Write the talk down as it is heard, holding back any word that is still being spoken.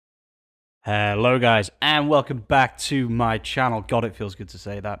Hello guys and welcome back to my channel. God, it feels good to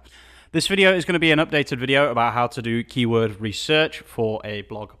say that. This video is going to be an updated video about how to do keyword research for a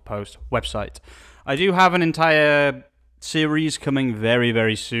blog post website. I do have an entire series coming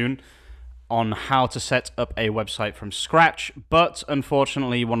very soon on how to set up a website from scratch, but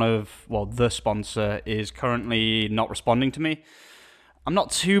unfortunately the sponsor is currently not responding to me. I'm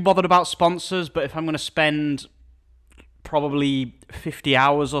not too bothered about sponsors, but if I'm going to spend probably 50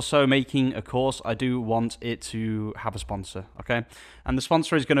 hours or so making a course, I do want it to have a sponsor, okay? And the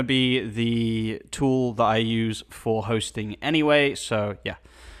sponsor is going to be the tool that I use for hosting anyway, so yeah.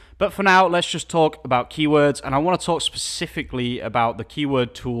 But for now, let's just talk about keywords, and I want to talk specifically about the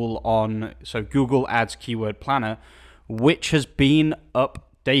keyword tool on Google Ads Keyword Planner, which has been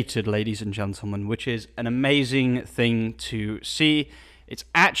updated, ladies and gentlemen, which is an amazing thing to see. It's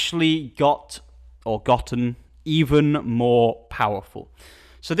actually gotten even more powerful.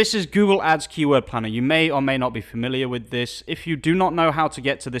 So this is Google Ads Keyword Planner. You may or may not be familiar with this. If you do not know how to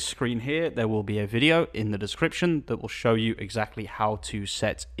get to this screen here, there will be a video in the description that will show you exactly how to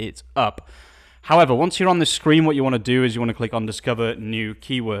set it up. However, once you're on this screen, what you want to do is you want to click on Discover New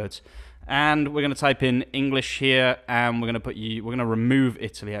Keywords. And we're going to type in English here, and we're going to remove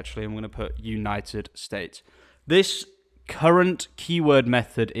Italy actually, and we're going to put United States. This current keyword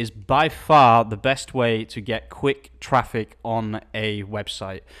method is by far the best way to get quick traffic on a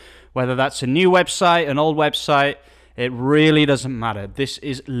website. Whether that's a new website, an old website, it really doesn't matter. This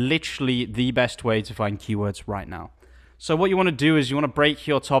is literally the best way to find keywords right now. So what you want to do is you want to break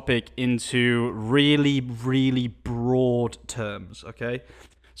your topic into really broad terms, okay?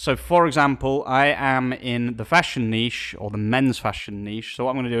 So for example, I am in the fashion niche, or the men's fashion niche. So what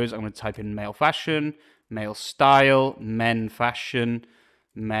I'm going to do is I'm going to type in male fashion, male style, men fashion,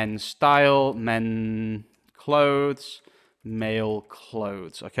 men style, men clothes, male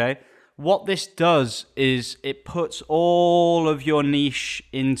clothes, okay? What this does is it puts all of your niche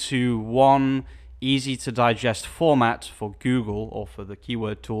into one easy to digest format for Google or for the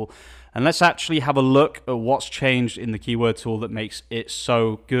keyword tool. And let's actually have a look at what's changed in the keyword tool that makes it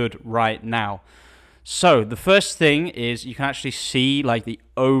so good right now. So the first thing is you can actually see like the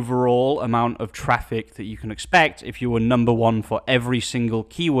overall amount of traffic that you can expect if you were number one for every single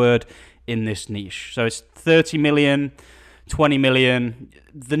keyword in this niche. So it's 30 million, 20 million.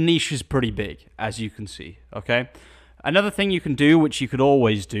 The niche is pretty big, as you can see, okay? Another thing you can do, which you could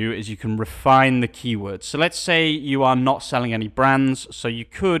always do, is you can refine the keywords. So let's say you are not selling any brands, so you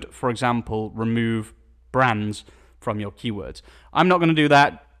could, for example, remove brands from your keywords. I'm not going to do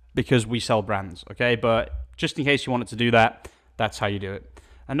that because we sell brands, okay? But just in case you wanted to do that, that's how you do it.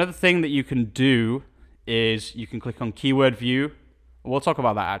 Another thing that you can do is you can click on keyword view. We'll talk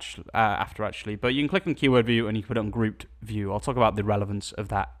about that after actually, but you can click on keyword view and you can put it on grouped view. I'll talk about the relevance of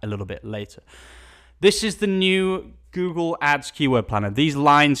that a little bit later. This is the new Google Ads Keyword Planner. These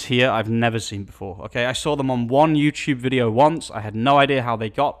lines here I've never seen before, okay? I saw them on one YouTube video once. I had no idea how they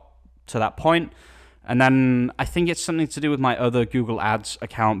got to that point. And then I think it's something to do with my other Google Ads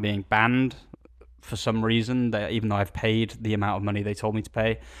account being banned for some reason, even though I've paid the amount of money they told me to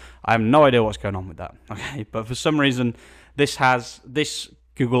pay. I have no idea what's going on with that, okay? But for some reason, this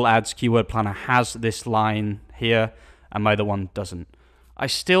Google Ads Keyword Planner has this line here, and my other one doesn't. I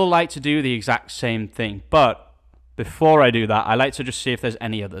still like to do the exact same thing, but before I do that, I like to just see if there's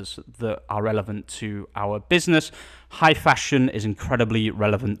any others that are relevant to our business. High fashion is incredibly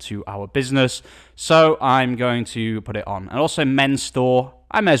relevant to our business, so I'm going to put it on. And also men's store,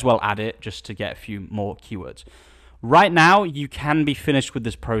 I may as well add it just to get a few more keywords. Right now, you can be finished with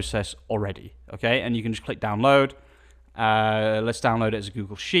this process already, okay? And you can just click download. Let's download it as a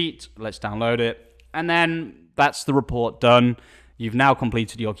Google Sheet. Let's download it. And then that's the report done. You've now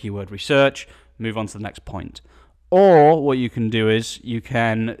completed your keyword research. Move on to the next point. Or what you can do is you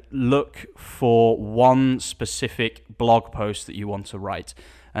can look for one specific blog post that you want to write.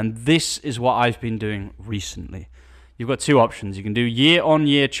 And this is what I've been doing recently. You've got two options. You can do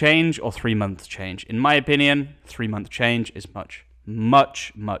year-on-year change or 3-month change. In my opinion, 3-month change is much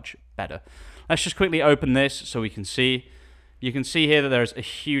better. Let's just quickly open this so we can see. You can see here that there's a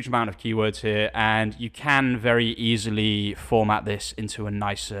huge amount of keywords here, and you can very easily format this into a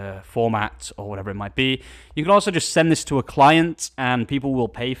nicer format or whatever it might be. You can also just send this to a client, and people will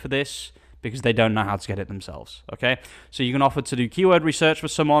pay for this because they don't know how to get it themselves, okay? So you can offer to do keyword research for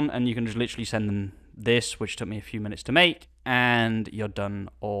someone, and you can just literally send them this, which took me a few minutes to make, and you're done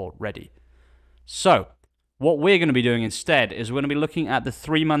already. So what we're going to be doing instead is we're going to be looking at the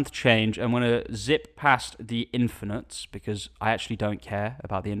 3-month change, and we're going to zip past the infinites because I actually don't care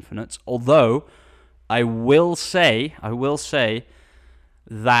about the infinites. Although I will say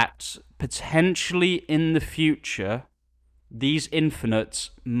that potentially in the future, these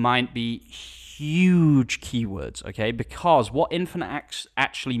infinites might be huge keywords, okay? Because what infinite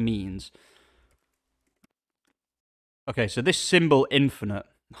actually means... Okay, so this symbol infinite,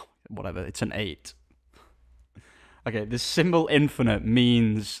 whatever, it's an 8. Okay, this symbol infinite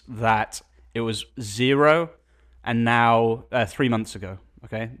means that it was 0 and now 3 months ago,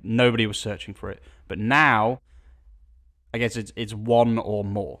 okay? Nobody was searching for it. But now, I guess it's 1 or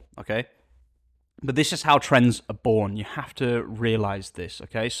more, okay? But this is how trends are born. You have to realize this,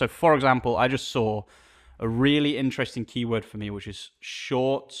 okay? So for example, I just saw a really interesting keyword for me, which is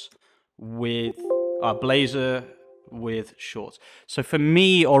shorts with blazer with shorts. So for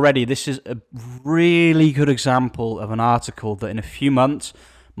me already, this is a really good example of an article that in a few months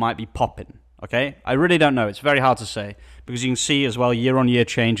might be popping, okay? I really don't know. It's very hard to say because you can see as well year-on-year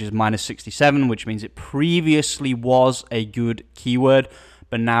change is -67, which means it previously was a good keyword,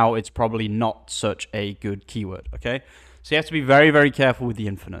 but now it's probably not such a good keyword, okay? So you have to be very, very careful with the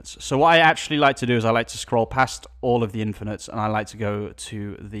infinites. So what I actually like to do is I like to scroll past all of the infinites and I like to go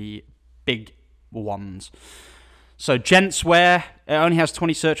to the big ones. So gentswear, it only has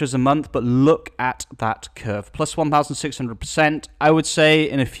 20 searches a month, but look at that curve. Plus 1,600%. I would say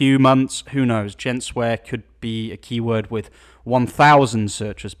in a few months, who knows, gentswear could be a keyword with 1,000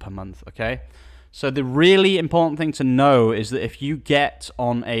 searches per month, okay? So the really important thing to know is that if you get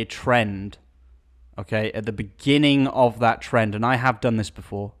on a trend, okay, at the beginning of that trend, and I have done this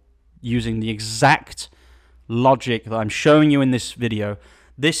before, using the exact logic that I'm showing you in this video,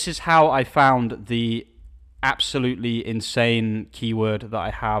 this is how I found the absolutely insane keyword that I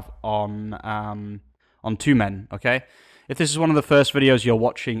have on 2Men, okay? If this is one of the first videos you're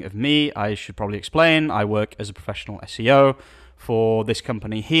watching of me, I should probably explain. I work as a professional SEO for this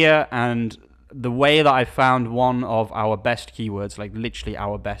company here, and the way that I found one of our best keywords, like literally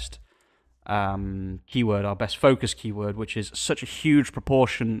our best keyword, our best focus keyword, which is such a huge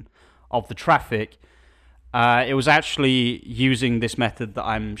proportion of the traffic, it was actually using this method that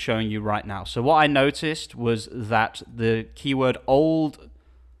I'm showing you right now. So what I noticed was that the keyword old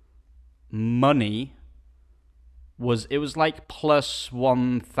money was like plus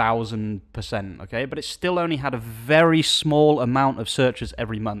 1,000%, okay? But it still only had a very small amount of searches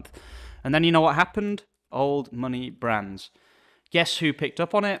every month. And then you know what happened? Old money brands. Guess who picked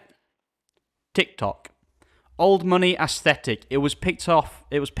up on it? TikTok. Old money aesthetic. It was picked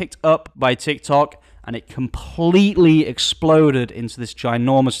up by TikTok, and it completely exploded into this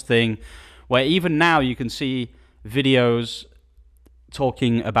ginormous thing where even now you can see videos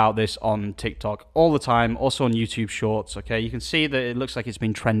talking about this on TikTok all the time, also on YouTube Shorts, okay? You can see that it looks like it's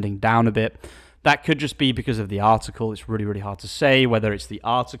been trending down a bit. That could just be because of the article. It's really, really hard to say whether it's the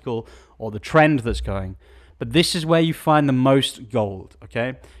article or the trend that's going. But this is where you find the most gold,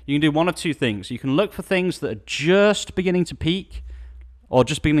 okay? You can do one of two things. You can look for things that are just beginning to peak or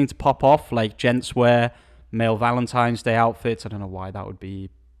just beginning to pop off, like gentswear, male Valentine's Day outfits. I don't know why that would be.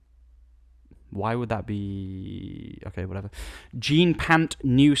 Why would that be? Okay, whatever. Jean pant,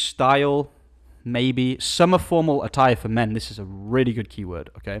 new style, maybe. Summer formal attire for men. This is a really good keyword,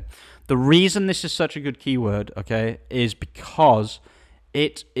 okay? The reason this is such a good keyword, okay, is because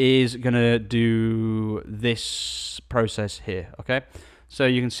it is going to do this process here, okay? So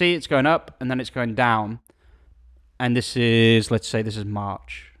you can see it's going up and then it's going down. And this is, let's say this is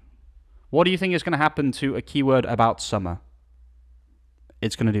March. What do you think is going to happen to a keyword about summer?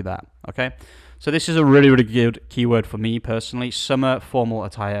 It's going to do that, okay? So this is a really, really good keyword for me personally. Summer formal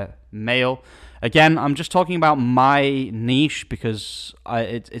attire male. Again, I'm just talking about my niche because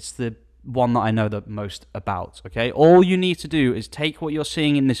it's the one that I know the most about, okay? All you need to do is take what you're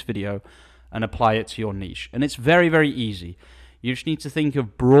seeing in this video and apply it to your niche. And it's very, very easy. You just need to think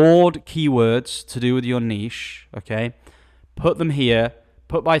of broad keywords to do with your niche, okay? Put them here,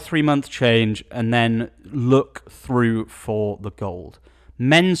 put by 3-month change, and then look through for the gold.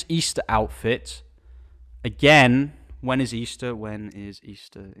 Men's Easter outfit. Again, when is Easter? When is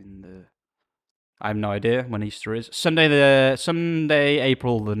Easter in the... I have no idea when Easter is. Sunday,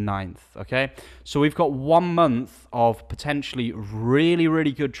 April the 9th, okay? So we've got 1 month of potentially really,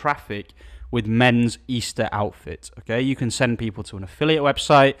 really good traffic with men's Easter outfit, okay? You can send people to an affiliate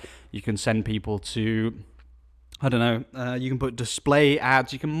website. You can send people to, I don't know, you can put display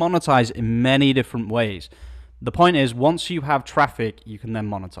ads. You can monetize in many different ways. The point is, once you have traffic, you can then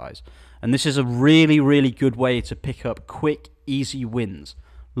monetize. And this is a really, really good way to pick up quick, easy wins.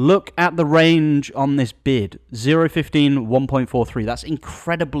 Look at the range on this bid, 0.15, 1.43. That's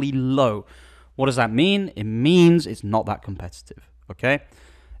incredibly low. What does that mean? It means it's not that competitive, okay?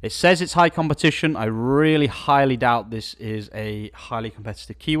 It says it's high competition. I really highly doubt this is a highly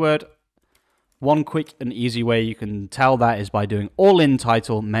competitive keyword. One quick and easy way you can tell that is by doing all-in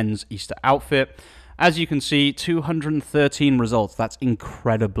title men's Easter outfit. As you can see, 213 results. That's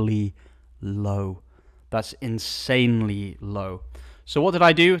incredibly low. That's insanely low. So what did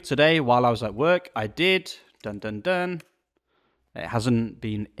I do today while I was at work? I did, dun dun dun. It hasn't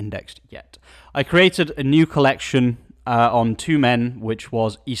been indexed yet. I created a new collection on 2men, which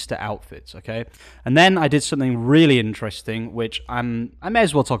was Easter outfits, okay? And then I did something really interesting, which I may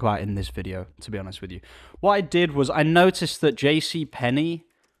as well talk about in this video, to be honest with you. What I did was I noticed that JCPenney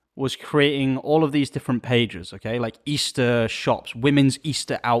was creating all of these different pages, okay? Like Easter shops, women's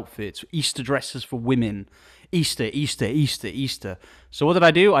Easter outfits, Easter dresses for women, Easter, Easter, Easter, Easter. So what did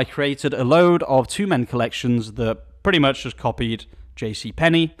I do? I created a load of 2men collections that pretty much just copied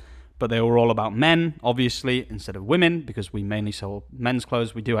JCPenney, but they were all about men, obviously, instead of women, because we mainly sell men's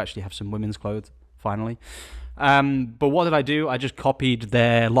clothes. We do actually have some women's clothes, finally. But what did I do? I just copied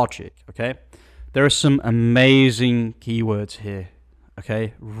their logic, okay? There are some amazing keywords here,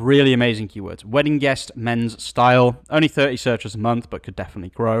 okay? Really amazing keywords. Wedding guest, men's style, only 30 searches a month, but could definitely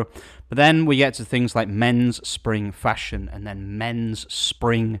grow. But then we get to things like men's spring fashion and then men's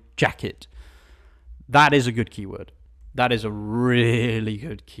spring jacket. That is a good keyword. That is a really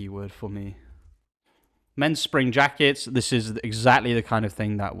good keyword for me. Men's spring jackets. This is exactly the kind of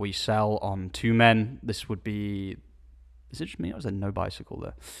thing that we sell on 2men. This would be... Is it just me or is there no bicycle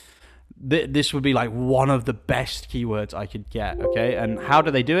there? This would be like one of the best keywords I could get, okay? And how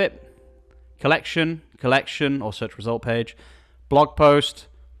do they do it? Collection, or search result page. Blog post,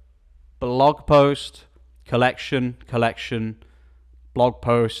 collection, blog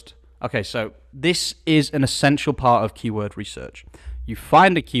post. Okay, so this is an essential part of keyword research. You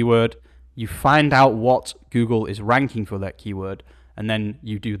find a keyword, you find out what Google is ranking for that keyword, and then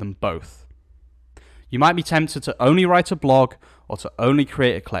you do them both. You might be tempted to only write a blog or to only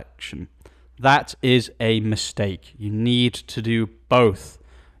create a collection. That is a mistake. You need to do both.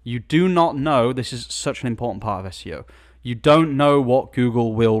 You do not know, this is such an important part of SEO, you don't know what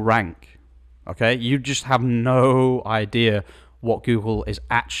Google will rank. Okay, you just have no idea what Google is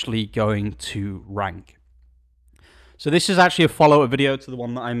actually going to rank. So this is actually a follow-up video to the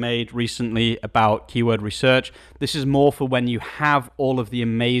one that I made recently about keyword research. This is more for when you have all of the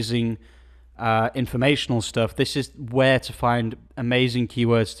amazing informational stuff. This is where to find amazing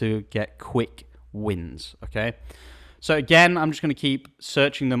keywords to get quick wins, okay? So again, I'm just going to keep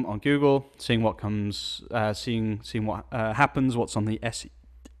searching them on Google, seeing what comes, seeing what happens, what's on the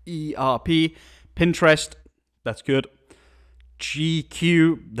SERP. Pinterest, that's good.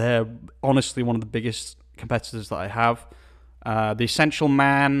 GQ, they're honestly one of the biggest competitors that I have. The Essential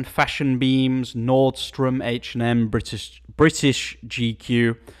Man, Fashion Beams, Nordstrom, H&M, British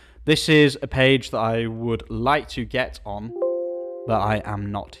GQ. This is a page that I would like to get on, but I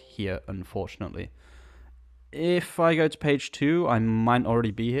am not here, unfortunately. If I go to page 2, I might already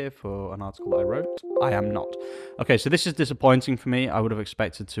be here for an article that I wrote. I am not. Okay, so this is disappointing for me. I would have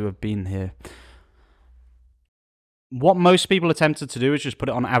expected to have been here. What most people are tempted to do is just put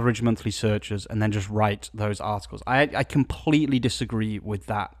it on average monthly searches and then just write those articles. I completely disagree with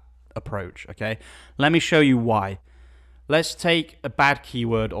that approach, okay? Let me show you why. Let's take a bad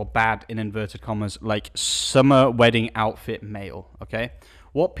keyword, or bad in inverted commas, like summer wedding outfit male, okay?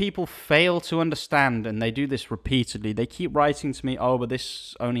 What people fail to understand, and they do this repeatedly, they keep writing to me, oh, but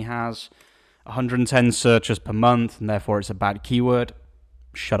this only has 110 searches per month, and therefore it's a bad keyword.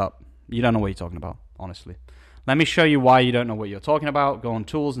 Shut up. You don't know what you're talking about, honestly. Let me show you why you don't know what you're talking about. Go on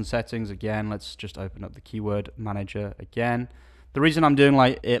tools and settings again. Let's just open up the keyword manager again. The reason I'm doing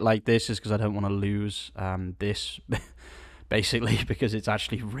it like this is because I don't want to lose this, basically, because it's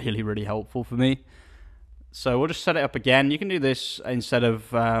actually really, really helpful for me. So we'll just set it up again. You can do this instead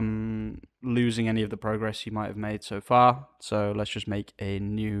of losing any of the progress you might have made so far. So let's just make a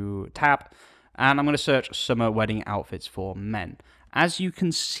new tab. And I'm going to search summer wedding outfits for men. As you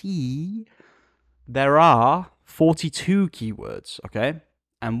can see, there are 42 keywords, okay?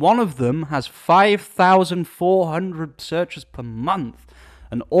 And one of them has 5,400 searches per month.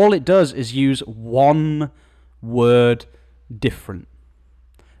 And all it does is use one word different.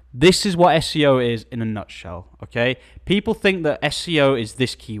 This is what SEO is in a nutshell, okay? People think that SEO is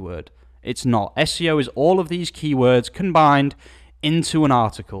this keyword. It's not. SEO is all of these keywords combined into an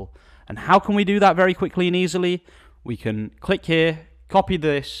article. And how can we do that very quickly and easily? We can click here, copy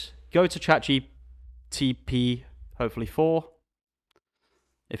this, go to ChatGPT, hopefully 4.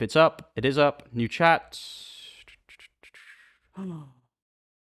 If it's up, it is up. New chat.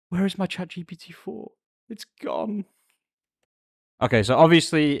 Where is my ChatGPT 4? It's gone. Okay, so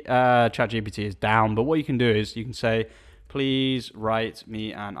obviously ChatGPT is down, but what you can do is you can say, please write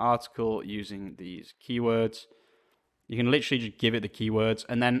me an article using these keywords. You can literally just give it the keywords,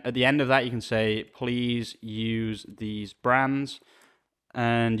 and then at the end of that, you can say, please use these brands,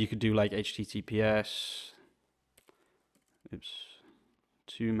 and you could do like HTTPS,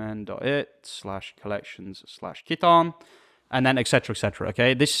 twomen.it/collections/kiton, and then etc. etc.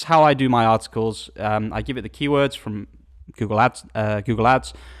 Okay, this is how I do my articles. I give it the keywords from Google Ads. I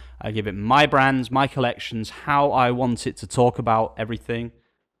give it my brands, my collections, how I want it to talk about everything,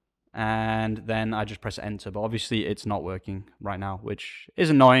 and then I just press enter. But obviously it's not working right now, which is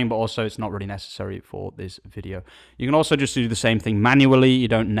annoying, but also it's not really necessary for this video. You can also just do the same thing manually. You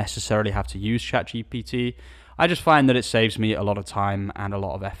don't necessarily have to use ChatGPT. I just find that it saves me a lot of time and a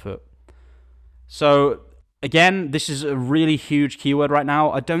lot of effort. So again, this is a really huge keyword right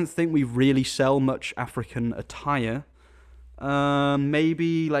now. I don't think we really sell much African attire.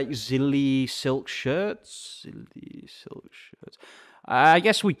 Maybe like Zilli silk shirts. I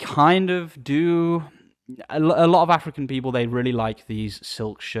guess we kind of do. A lot of African people, they really like these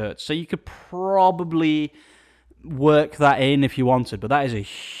silk shirts. So you could probably work that in if you wanted, but that is a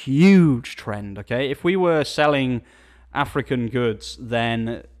huge trend, okay? If we were selling African goods,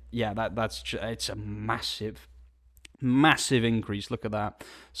 then yeah, it's a massive increase. Look at that.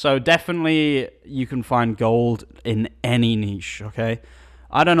 So definitely you can find gold in any niche, okay?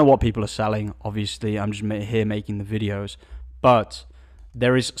 I don't know what people are selling, obviously. I'm just here making the videos, but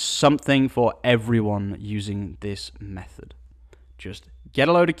there is something for everyone using this method. Just get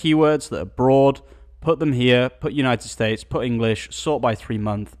a load of keywords that are broad, put them here, put United States, put English, sort by 3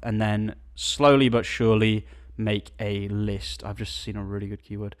 month, and then slowly but surely make a list. I've just seen a really good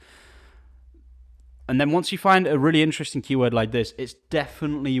keyword. And then once you find a really interesting keyword like this, it's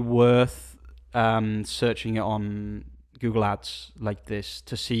definitely worth searching it on Google Ads like this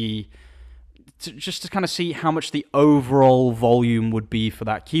to see, just to kind of see how much the overall volume would be for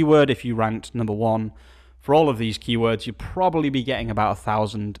that keyword. If you ranked number 1 for all of these keywords, you'd probably be getting about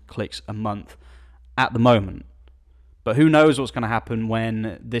 1,000 clicks a month at the moment. But who knows what's going to happen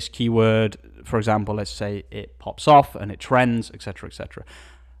when this keyword, for example, let's say it pops off and it trends, etc., etc.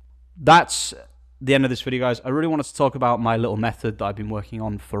 That's the end of this video, guys. I really wanted to talk about my little method that I've been working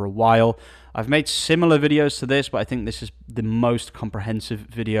on for a while. I've made similar videos to this, but I think this is the most comprehensive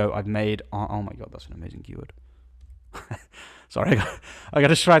video I've made on, oh my god, that's an amazing keyword. Sorry, I got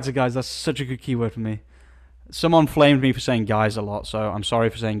distracted, guys. That's such a good keyword for me. Someone flamed me for saying guys a lot, so I'm sorry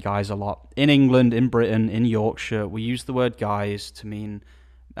for saying guys a lot. In England, in Britain, in Yorkshire, we use the word guys to mean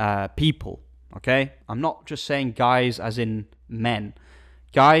people, okay? I'm not just saying guys as in men.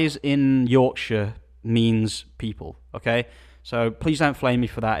 Guys in Yorkshire means people, okay? So please don't flame me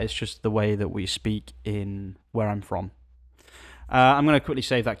for that. It's just the way that we speak in where I'm from. I'm going to quickly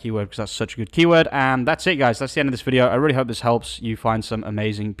save that keyword because that's such a good keyword. And that's it, guys. That's the end of this video. I really hope this helps you find some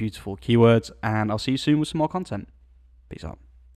amazing, beautiful keywords. And I'll see you soon with some more content. Peace out.